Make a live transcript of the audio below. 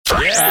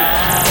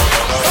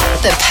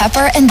The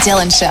Pepper and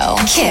Dylan Show.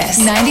 Kiss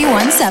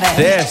 91.7.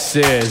 This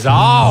is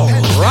all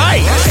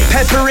right.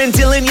 Pepper and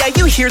Dylan, yeah,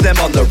 you hear them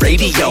on the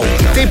radio.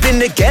 They've been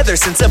together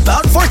since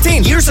about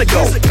 14 years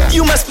ago.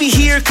 You must be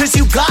here because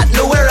you got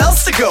nowhere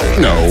else to go.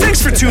 No.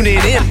 Thanks for tuning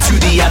in to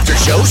the After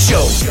Show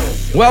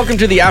Show. Welcome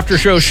to the After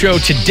Show Show.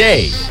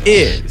 Today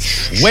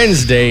is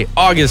Wednesday,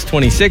 August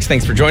 26th.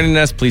 Thanks for joining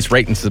us. Please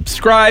rate and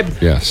subscribe.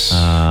 Yes.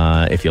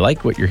 If you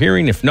like what you're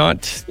hearing. If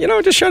not,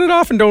 just shut it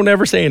off and don't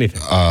ever say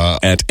anything.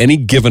 At any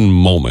given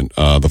moment,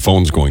 the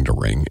phone's going to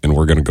ring, and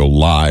we're going to go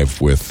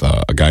live with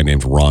a guy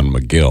named Ron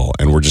Magill,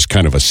 and we're just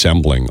kind of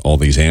assembling all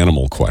these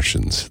animal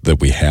questions that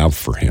we have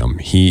for him.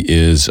 He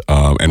is,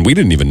 and we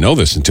didn't even know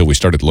this until we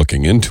started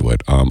looking into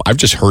it. I've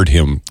just heard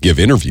him give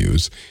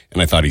interviews,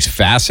 and I thought he's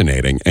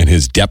fascinating, and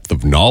his depth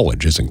of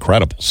knowledge is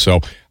incredible.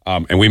 So,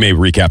 and we may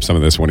recap some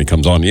of this when he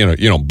comes on.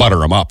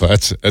 Butter him up.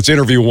 That's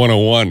interview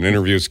 101,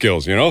 interview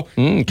skills.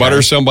 Okay.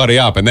 Butter somebody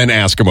up, and then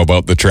ask them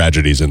about the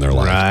tragedies in their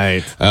life.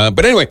 Right.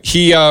 But anyway,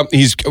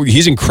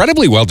 he's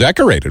incredibly well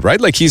decorated, right?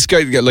 Like he's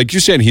got, like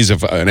you said, he's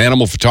an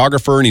animal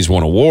photographer, and he's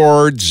won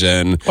awards.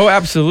 And oh,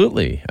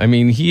 absolutely. I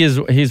mean,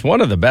 he's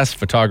one of the best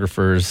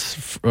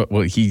photographers.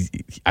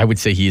 I would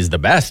say he is the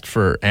best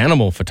for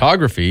animal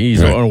photography.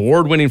 He's an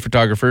award-winning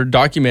photographer,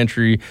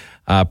 documentary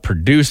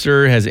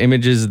producer, has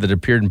images that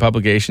appeared in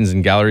publications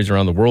and galleries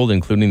around the world,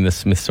 including the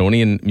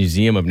Smithsonian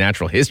Museum of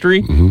Natural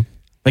History. Mm-hmm.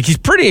 Like, he's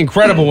pretty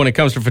incredible when it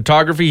comes to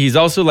photography. He's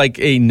also like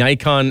a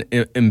Nikon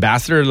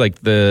ambassador,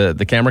 like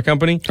the camera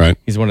company. Right.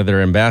 He's one of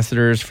their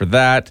ambassadors for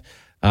that.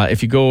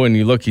 If you go and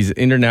you look, he's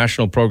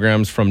international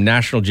programs from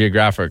National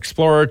Geographic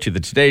Explorer to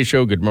the Today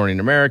Show, Good Morning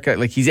America.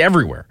 Like, he's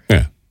everywhere.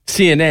 Yeah.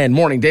 CNN,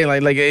 Morning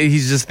Daylight, like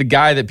he's just the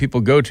guy that people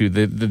go to,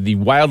 the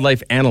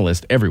wildlife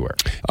analyst everywhere.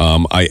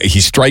 He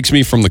strikes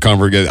me from the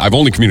conversation. I've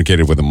only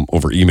communicated with him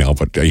over email,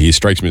 but he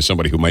strikes me as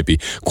somebody who might be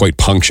quite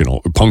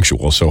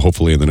punctual. So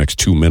hopefully in the next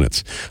 2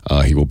 minutes,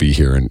 he will be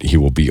here and he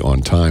will be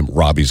on time.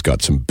 Robbie's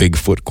got some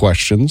Bigfoot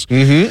questions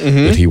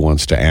that he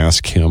wants to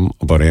ask him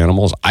about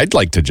animals. I'd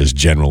like to just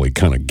generally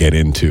kind of get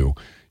into,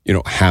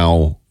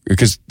 how,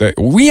 because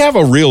we have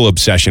a real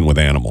obsession with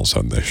animals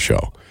on this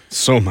show.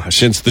 So much.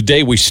 Since the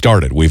day we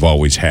started, we've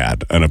always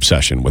had an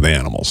obsession with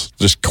animals.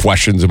 Just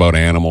questions about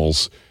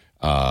animals,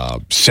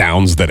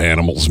 sounds that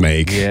animals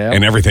make,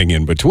 and everything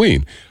in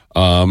between.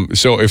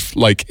 So if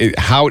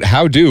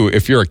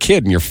if you're a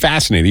kid and you're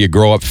fascinated, you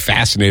grow up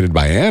fascinated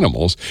by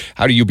animals,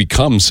 how do you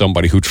become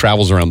somebody who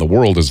travels around the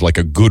world as like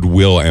a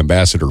goodwill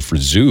ambassador for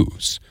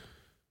zoos?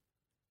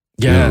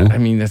 Yeah, I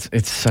mean,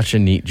 it's such a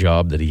neat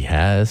job that he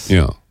has.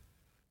 Yeah.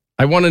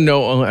 I want to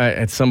know,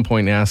 at some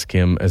point, ask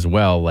him as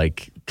well,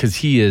 because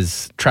he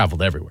has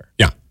traveled everywhere.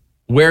 Yeah.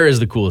 Where is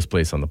the coolest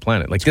place on the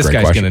planet? Like, this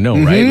guy's question. going to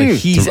know, right? Like,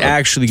 he's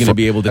actually going to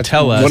be able to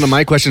tell us. One of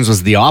my questions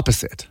was the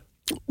opposite.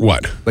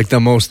 What? Like the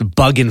most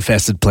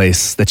bug-infested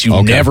place that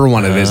you never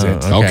want to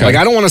visit. Okay. Like,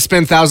 I don't want to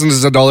spend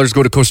thousands of dollars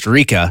go to Costa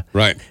Rica.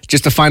 Right.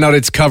 Just to find out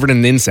it's covered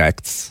in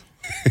insects.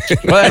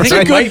 Well, I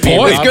think it might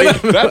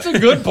be. That's a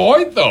good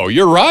point, though.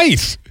 You're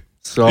right.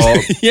 So,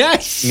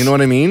 yes. You know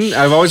what I mean?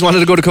 I've always wanted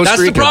to go to Costa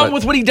Rica. That's the problem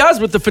with what he does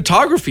with the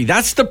photography.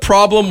 That's the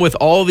problem with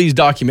all these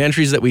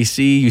documentaries that we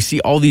see. You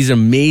see all these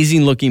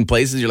amazing looking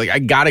places. You're like, I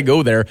got to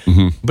go there.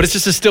 Mm-hmm. But it's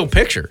just a still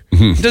picture.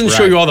 Mm-hmm. It doesn't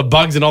show you all the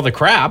bugs and all the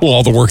crap. Well,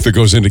 all the work that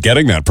goes into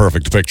getting that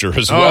perfect picture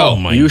as well. Oh,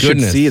 my you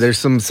goodness. should see. There's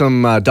some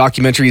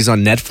documentaries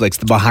on Netflix,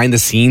 the behind the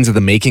scenes of the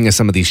making of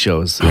some of these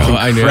shows.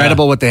 It's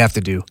incredible what they have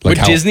to do.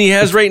 What Disney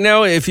has right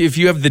now, if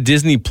you have the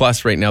Disney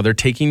Plus right now, they're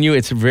taking you,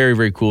 it's very,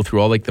 very cool, through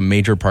all like the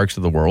major parks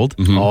of the world.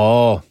 Mm-hmm.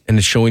 Oh. And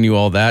it's showing you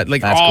all that.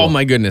 Like, That's cool.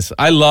 My goodness.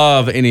 I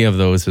love any of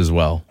those as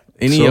well.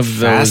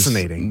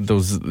 Fascinating.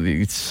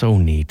 It's so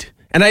neat.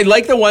 And I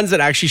like the ones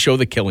that actually show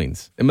the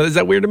killings. Is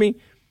that weird to me?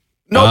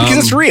 No,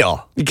 because it's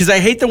real. Because I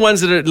hate the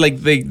ones that are like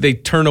they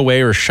turn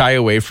away or shy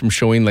away from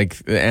showing like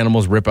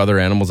animals rip other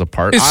animals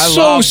apart. It's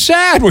so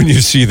sad when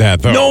you see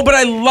that, though. No, but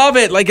I love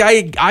it. Like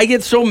I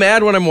get so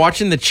mad when I'm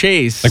watching the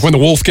chase. Like when the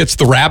wolf gets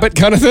the rabbit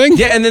kind of thing?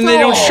 Yeah, and then they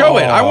don't show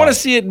it. I want to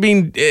see it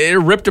being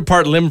ripped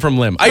apart limb from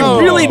limb. I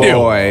really do.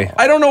 Boy.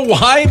 I don't know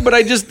why, but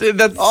I just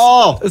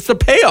it's the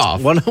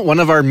payoff. One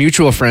of our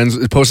mutual friends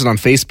posted on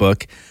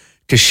Facebook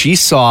because she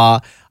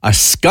saw a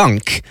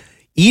skunk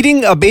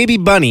eating a baby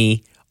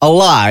bunny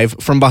alive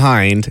from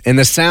behind, and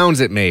the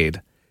sounds it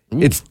made.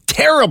 Ooh. It's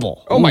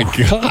terrible. Oh my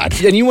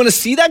God. And you want to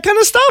see that kind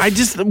of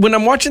stuff? When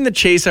I'm watching the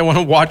chase, I want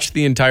to watch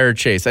the entire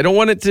chase. I don't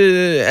want it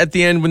to, at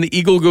the end, when the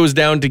eagle goes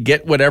down to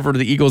get whatever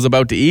the eagle's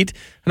about to eat,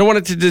 I don't want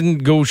it to then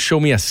go show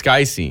me a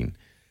sky scene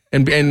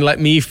and let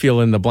me fill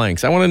in the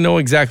blanks. I want to know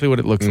exactly what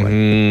it looks like.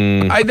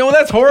 I know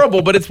that's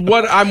horrible, but it's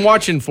what I'm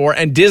watching for,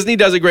 and Disney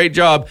does a great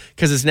job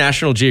because it's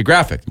National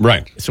Geographic.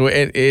 Right. So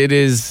it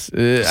is...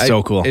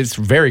 so cool. It's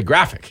very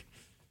graphic.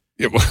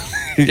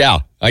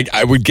 Yeah,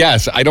 I would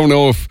guess. I don't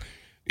know if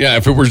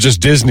if it were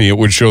just Disney, it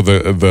would show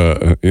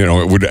it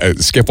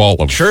would skip all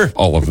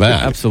of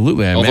that.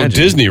 Absolutely, I Although imagine.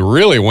 Disney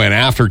really went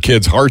after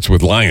kids' hearts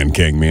with Lion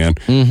King, man.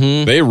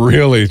 Mm-hmm. They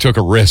really took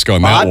a risk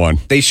on that one.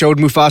 They showed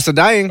Mufasa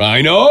dying.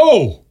 I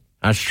know.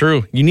 That's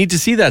true. You need to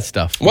see that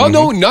stuff. Well,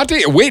 no, not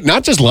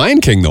just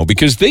Lion King though,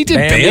 because they did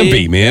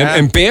Bambi, man, yeah.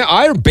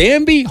 and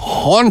Bambi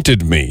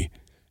haunted me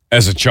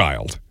as a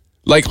child.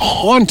 Like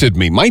haunted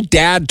me. My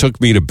dad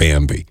took me to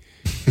Bambi,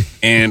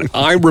 and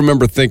I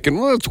remember thinking,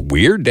 "Well, it's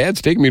weird.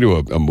 Dad's taking me to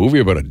a movie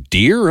about a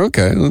deer.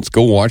 Okay, let's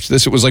go watch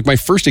this." It was like my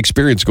first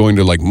experience going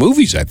to like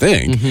movies. I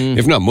think,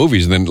 if not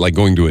movies, then like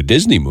going to a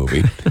Disney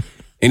movie.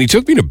 And he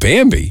took me to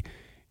Bambi,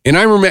 and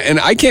I remember, and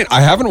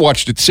I haven't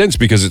watched it since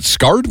because it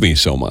scarred me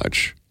so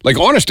much. Like,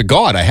 honest to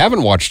God, I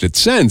haven't watched it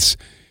since.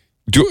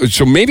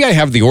 So maybe I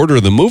have the order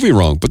of the movie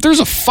wrong, but there's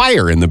a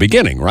fire in the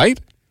beginning, right?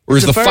 Or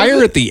is the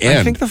fire at the end?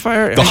 I think the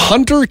fire... The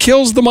hunter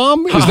kills the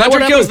mom? Is that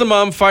what Hunter kills the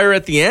mom, fire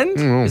at the end?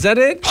 Is that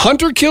it?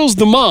 Hunter kills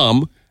the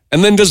mom,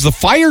 and then does the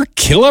fire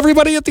kill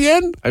everybody at the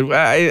end?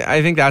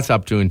 I think that's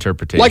up to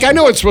interpretation. Like, I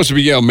know it's supposed to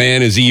be,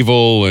 man is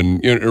evil,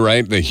 and,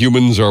 right, the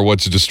humans are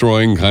what's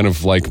destroying kind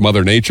of like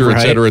Mother Nature,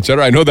 et cetera, et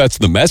cetera. I know that's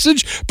the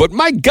message, but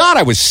my God,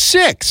 I was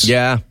 6.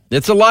 Yeah.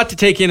 It's a lot to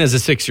take in as a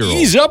 6-year-old.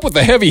 Ease up with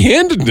the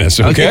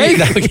heavy-handedness, okay?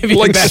 That'll give you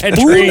like bad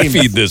spoon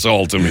feed this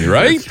all to me,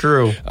 right? That's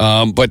true.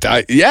 But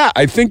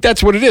I think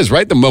that's what it is,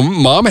 right? The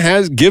mom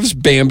gives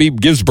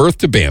birth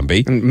to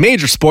Bambi.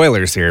 Major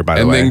spoilers here, by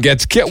the way. And then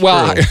gets killed.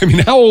 Well, I mean,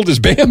 how old is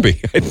Bambi?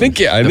 I think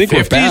we're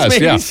 50s, past.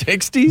 maybe, yeah,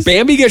 60s.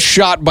 Bambi gets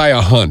shot by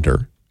a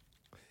hunter.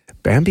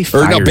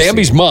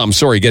 Bambi's mom,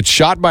 gets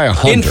shot by a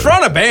hunter. In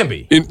front of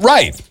Bambi.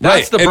 Right.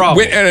 That's the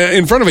problem.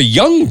 In front of a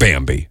young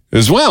Bambi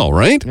as well,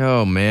 right?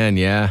 Oh, man,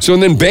 yeah. So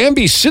then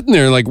Bambi's sitting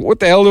there like, what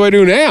the hell do I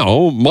do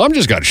now? Mom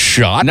just got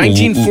shot.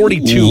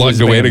 1942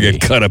 lugged away to get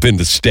cut up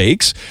into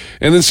steaks.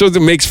 And then so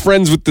it makes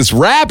friends with this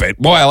rabbit.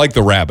 Boy, I like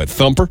the rabbit.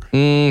 Thumper.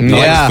 I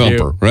like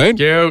Thumper, right?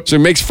 Cute. So it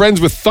makes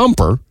friends with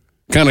Thumper.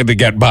 Kind of to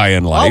get by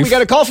in life. Oh, we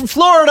got a call from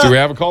Florida. Do we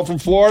have a call from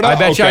Florida? I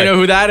bet you I know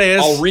who that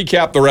is. I'll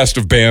recap the rest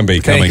of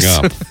Bambi coming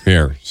up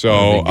here.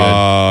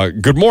 So,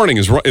 good morning.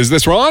 Is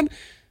this Ron?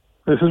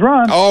 This is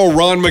Ron. Oh,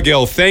 Ron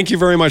Magill. Thank you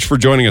very much for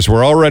joining us.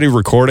 We're already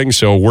recording,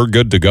 so we're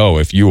good to go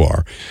if you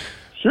are.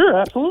 Sure,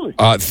 absolutely.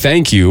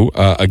 Thank you.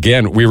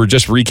 Again, we were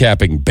just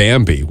recapping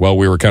Bambi while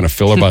we were kind of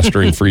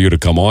filibustering for you to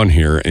come on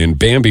here, and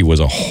Bambi was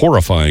a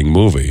horrifying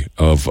movie.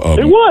 It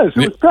was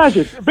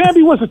tragic.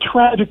 Bambi was a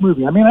tragic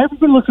movie. I mean,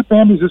 everybody looks at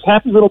Bambi as this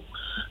happy little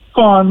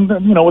fawn,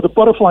 with a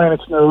butterfly in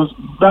its nose,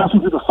 bouncing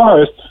through the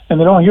forest, and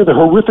they don't hear the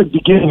horrific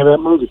beginning of that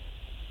movie.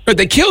 But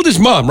they killed his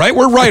mom, right?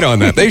 We're right on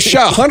that.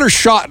 Hunter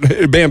shot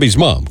Bambi's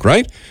mom,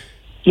 right?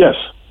 Yes.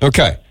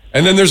 Okay.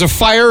 And then there's a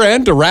fire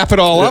end to wrap it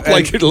all up,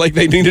 like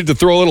they needed to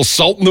throw a little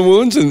salt in the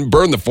wounds and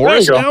burn the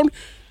forest down?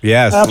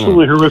 Yes.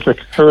 Absolutely horrific.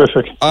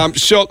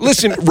 So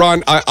listen,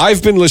 Ron,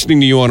 I've been listening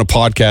to you on a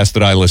podcast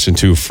that I listen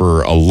to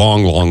for a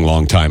long, long,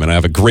 long time, and I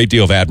have a great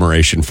deal of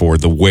admiration for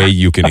the way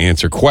you can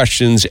answer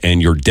questions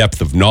and your depth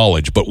of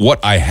knowledge. But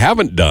what I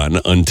haven't done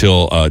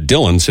until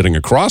Dylan, sitting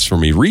across from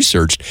me,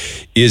 researched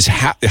is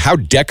how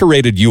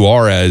decorated you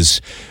are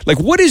as, like,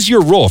 what is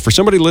your role? For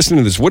somebody listening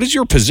to this, what is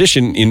your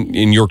position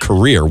in your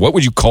career? What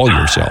would you call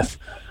yourself?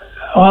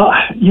 Well,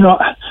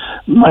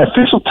 my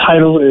official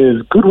title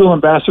is Goodwill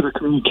Ambassador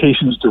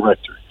Communications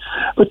Director.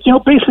 But,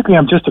 basically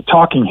I'm just a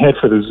talking head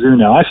for the zoo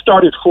now. I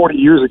started 40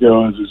 years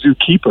ago as a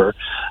zookeeper,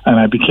 and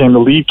I became the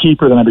lead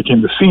keeper, then I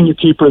became the senior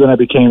keeper, then I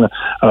became a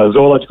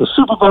zoological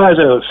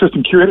supervisor,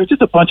 assistant curator,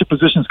 just a bunch of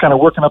positions kind of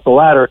working up the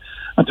ladder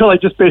until I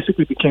just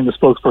basically became the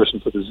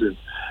spokesperson for the zoo.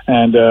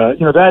 And,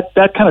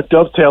 that kind of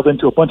dovetailed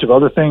into a bunch of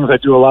other things. I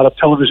do a lot of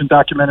television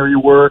documentary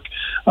work,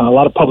 a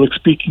lot of public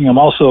speaking. I'm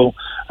also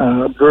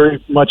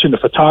very much into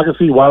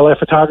photography, wildlife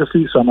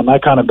photography. So I'm a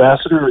Nikon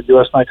ambassador, a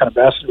U.S. Nikon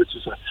ambassador, which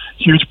is a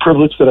huge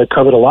privilege that I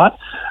covered a lot.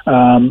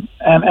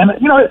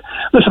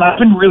 Listen, I've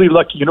been really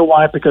lucky. You know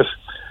why? Because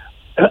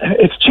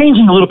it's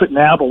changing a little bit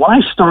now. But when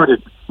I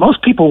started,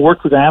 most people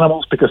worked with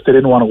animals because they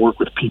didn't want to work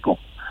with people.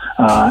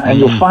 And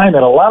you'll find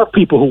that a lot of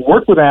people who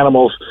work with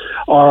animals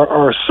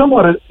are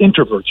somewhat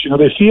introverts.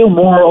 They feel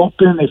more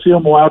open, they feel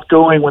more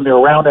outgoing when they're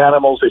around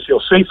animals, they feel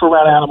safer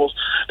around animals.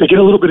 They get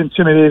a little bit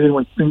intimidated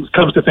when it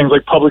comes to things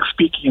like public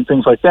speaking and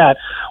things like that,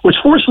 which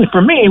fortunately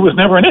for me was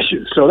never an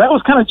issue. So that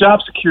was kind of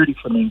job security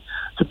for me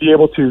to be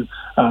able to,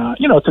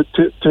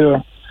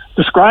 to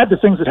describe the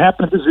things that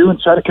happen at the zoo and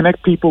try to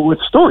connect people with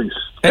stories.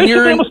 And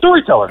I'm a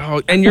storyteller.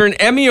 Oh, and you're an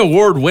Emmy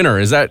Award winner,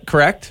 is that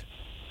correct?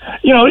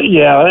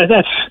 Yeah,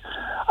 that's...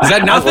 Is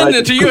that nothing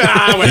to you?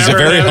 He's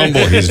very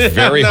humble. He's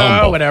very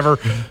humble. Whatever.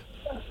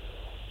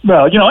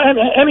 Well,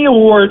 Emmy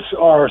awards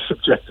are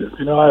subjective.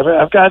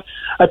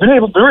 I've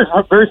been very,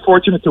 very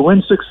fortunate to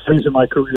win 6 Emmys in my career.